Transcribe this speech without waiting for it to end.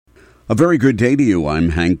A very good day to you. I'm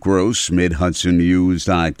Hank Gross,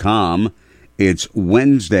 MidHudsonNews.com. It's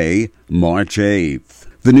Wednesday, March 8th.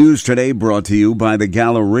 The news today brought to you by the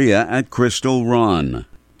Galleria at Crystal Run.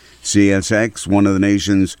 CSX, one of the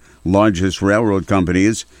nation's largest railroad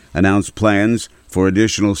companies, announced plans for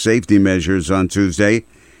additional safety measures on Tuesday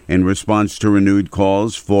in response to renewed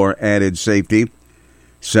calls for added safety.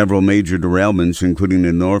 Several major derailments, including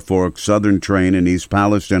the Norfolk Southern train in East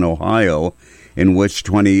Palestine, Ohio, in which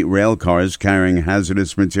 20 rail cars carrying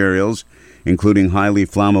hazardous materials, including highly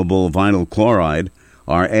flammable vinyl chloride,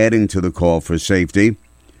 are adding to the call for safety.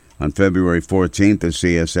 On February 14th, a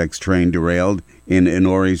CSX train derailed in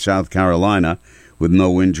Inori, South Carolina, with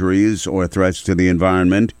no injuries or threats to the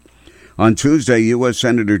environment. On Tuesday, U.S.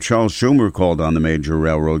 Senator Charles Schumer called on the major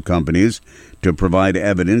railroad companies to provide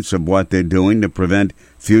evidence of what they're doing to prevent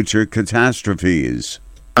future catastrophes.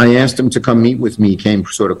 I asked him to come meet with me. He came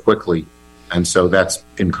sort of quickly. And so that's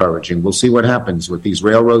encouraging. We'll see what happens with these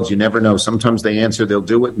railroads. You never know. Sometimes they answer, they'll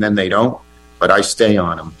do it, and then they don't. But I stay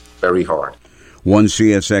on them very hard. One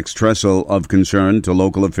CSX trestle of concern to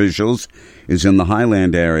local officials is in the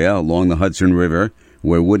Highland area along the Hudson River,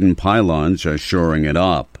 where wooden pylons are shoring it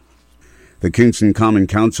up. The Kingston Common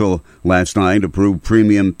Council last night approved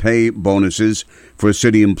premium pay bonuses for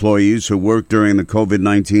city employees who worked during the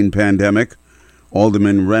COVID-19 pandemic.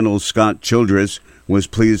 Alderman Reynolds Scott Childress was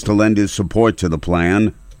pleased to lend his support to the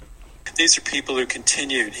plan. These are people who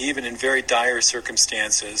continued, even in very dire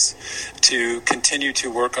circumstances, to continue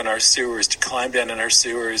to work on our sewers, to climb down in our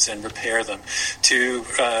sewers and repair them, to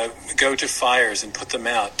go to fires and put them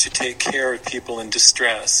out, to take care of people in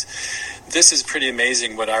distress. This is pretty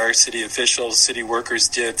amazing what our city officials, city workers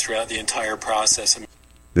did throughout the entire process.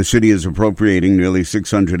 The city is appropriating nearly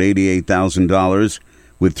 $688,000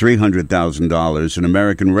 with $300,000 in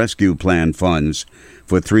American Rescue Plan funds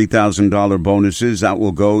for $3,000 bonuses that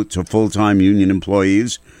will go to full-time union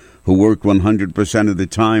employees who worked 100% of the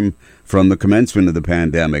time from the commencement of the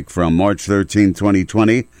pandemic, from March 13,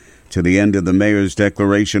 2020, to the end of the mayor's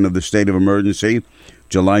declaration of the state of emergency,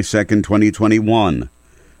 July 2, 2021.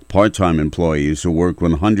 Part-time employees who work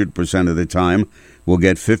 100% of the time will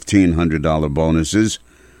get $1,500 bonuses.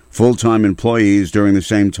 Full-time employees during the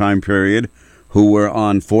same time period who were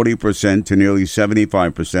on 40% to nearly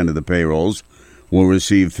 75% of the payrolls will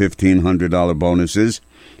receive $1,500 bonuses,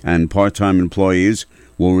 and part-time employees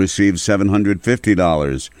will receive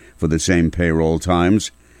 $750 for the same payroll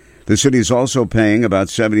times. The city is also paying about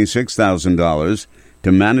 $76,000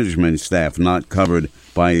 to management staff not covered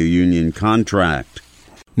by a union contract.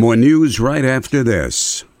 More news right after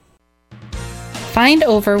this. Find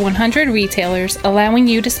over 100 retailers allowing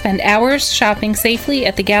you to spend hours shopping safely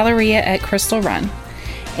at the Galleria at Crystal Run.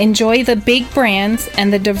 Enjoy the big brands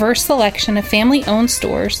and the diverse selection of family-owned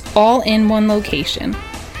stores all in one location.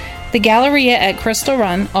 The Galleria at Crystal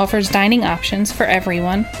Run offers dining options for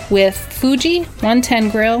everyone with Fuji 110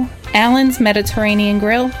 Grill, Allen's Mediterranean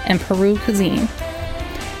Grill, and Peru Cuisine.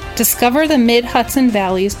 Discover the Mid-Hudson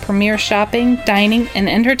Valley's premier shopping, dining, and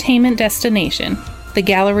entertainment destination, the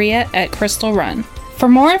Galleria at Crystal Run. For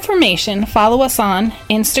more information, follow us on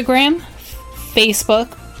Instagram,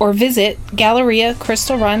 Facebook, or visit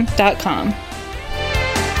GalleriaCrystalRun.com.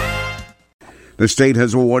 The state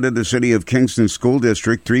has awarded the City of Kingston School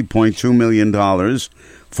District $3.2 million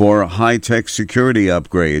for high-tech security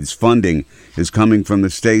upgrades. Funding is coming from the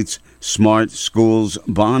state's Smart Schools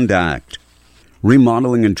Bond Act.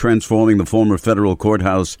 Remodeling and transforming the former federal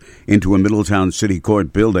courthouse into a Middletown City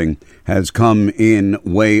Court building has come in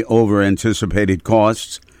way over anticipated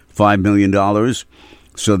costs, $5 million.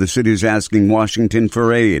 So the city is asking Washington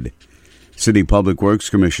for aid. City Public Works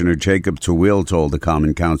Commissioner Jacob Tawil told the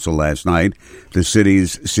Common Council last night the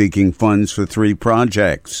city's seeking funds for 3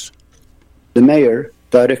 projects. The mayor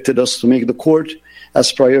directed us to make the court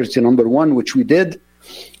as priority number 1, which we did.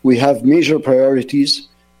 We have major priorities,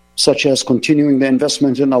 such as continuing the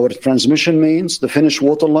investment in our transmission mains, the finished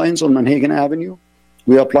water lines on Manhagan Avenue.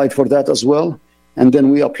 We applied for that as well. And then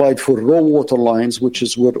we applied for raw water lines, which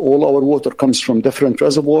is where all our water comes from different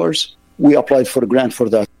reservoirs. We applied for a grant for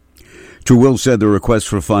that. Tawil said the requests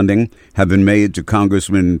for funding have been made to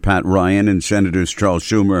Congressman Pat Ryan and Senators Charles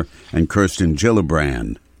Schumer and Kirsten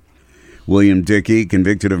Gillibrand. William Dickey,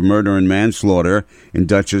 convicted of murder and manslaughter in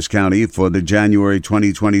Dutchess County for the January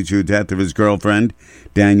 2022 death of his girlfriend,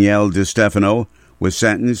 Danielle DeStefano, was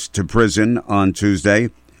sentenced to prison on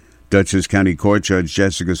Tuesday. Dutchess County Court Judge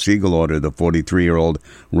Jessica Siegel ordered the 43-year-old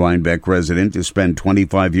Rhinebeck resident to spend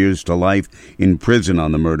 25 years to life in prison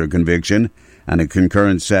on the murder conviction and a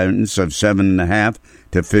concurrent sentence of 7.5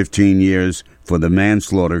 to 15 years for the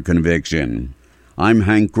manslaughter conviction. I'm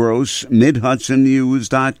Hank Gross,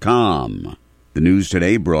 MidHudsonNews.com. The news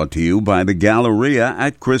today brought to you by the Galleria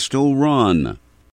at Crystal Run.